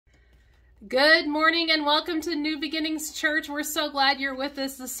Good morning and welcome to New Beginnings Church. We're so glad you're with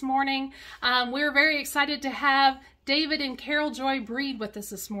us this morning. We're very excited to have David and Carol Joy Breed with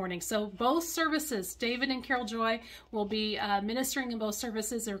us this morning. So both services, David and Carol Joy will be ministering in both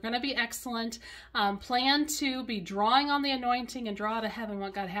services. They're going to be excellent. Plan to be drawing on the anointing and draw out of heaven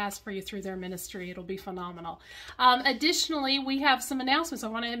what God has for you through their ministry. It'll be phenomenal. Additionally, we have some announcements I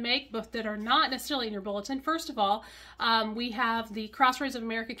want to make, but that are not necessarily in your bulletin. First of all, we have the Crossroads of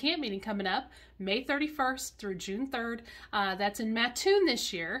America camp meeting coming up May 31st through June 3rd. That's in Mattoon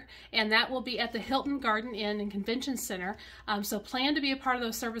this year, and that will be at the Hilton Garden Inn and Convention Center. So plan to be a part of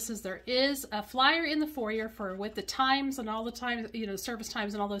those services. There is a flyer in the foyer with the times and all the times, service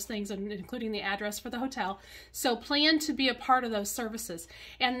times and all those things, and including the address for the hotel. So plan to be a part of those services.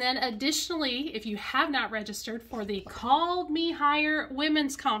 And then additionally, if you have not registered for the Call Me Higher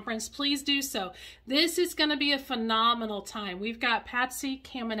Women's Conference, please do so. This is going to be a phenomenal time. We've got Patsy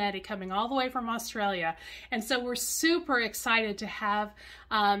Caminetti coming all the way from Australia, and so we're super excited to have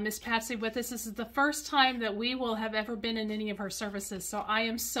Miss Patsy with us. This is the first time that we will have ever been in any of her services, so I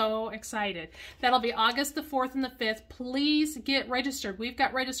am so excited. That'll be August the 4th and the 5th. Please get registered. We've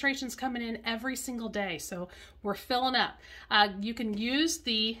got registrations coming in every single day, so we're filling up. You can use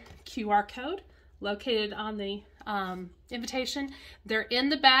the QR code located on the invitation. They're in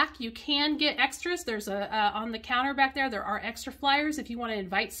the back. You can get extras. There's on the counter back there are extra flyers if you want to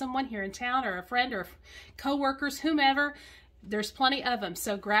invite someone here in town, or a friend, or co-workers, whomever. There's plenty of them,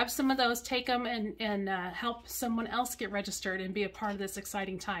 so grab some of those, take them, and help someone else get registered and be a part of this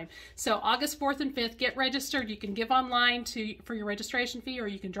exciting time. So August 4th and 5th, get registered. You can give online for your registration fee, or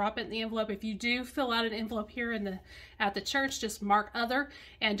you can drop it in the envelope. If you do fill out an envelope here at the church, just mark other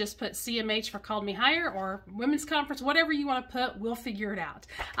and just put CMH for Called Me Higher or Women's Conference, whatever you want to put, we'll figure it out.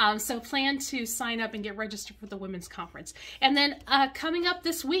 So plan to sign up and get registered for the Women's Conference. And then coming up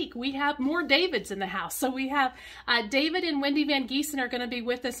this week, we have more Davids in the house. So we have David and Wendy Van Giesen are going to be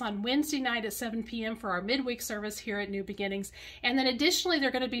with us on Wednesday night at 7 p.m. for our midweek service here at New Beginnings. And then additionally,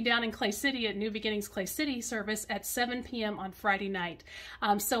 they're going to be down in Clay City at New Beginnings Clay City service at 7 p.m. on Friday night.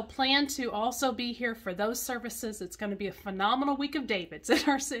 So plan to also be here for those services. It's going to be a phenomenal week of Davids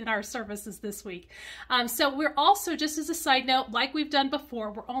in our services this week. So we're also, just as a side note, like we've done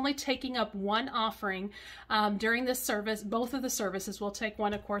before, we're only taking up one offering during this service. Both of the services. We'll take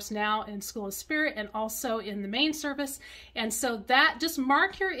one, of course, now in School of Spirit and also in the main service. And so that, just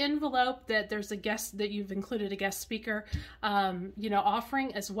mark your envelope that there's a guest, that you've included a guest speaker,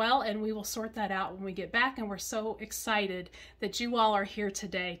 offering as well, and we will sort that out when we get back. And we're so excited that you all are here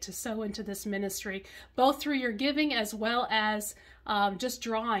today to sow into this ministry, both through your giving as well as just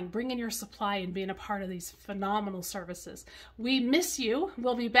bringing your supply and being a part of these phenomenal services. We miss you.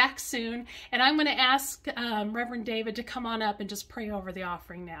 We'll be back soon, and I'm going to ask Reverend David to come on up and just pray over the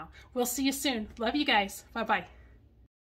offering now. We'll see you soon. Love you guys. Bye-bye.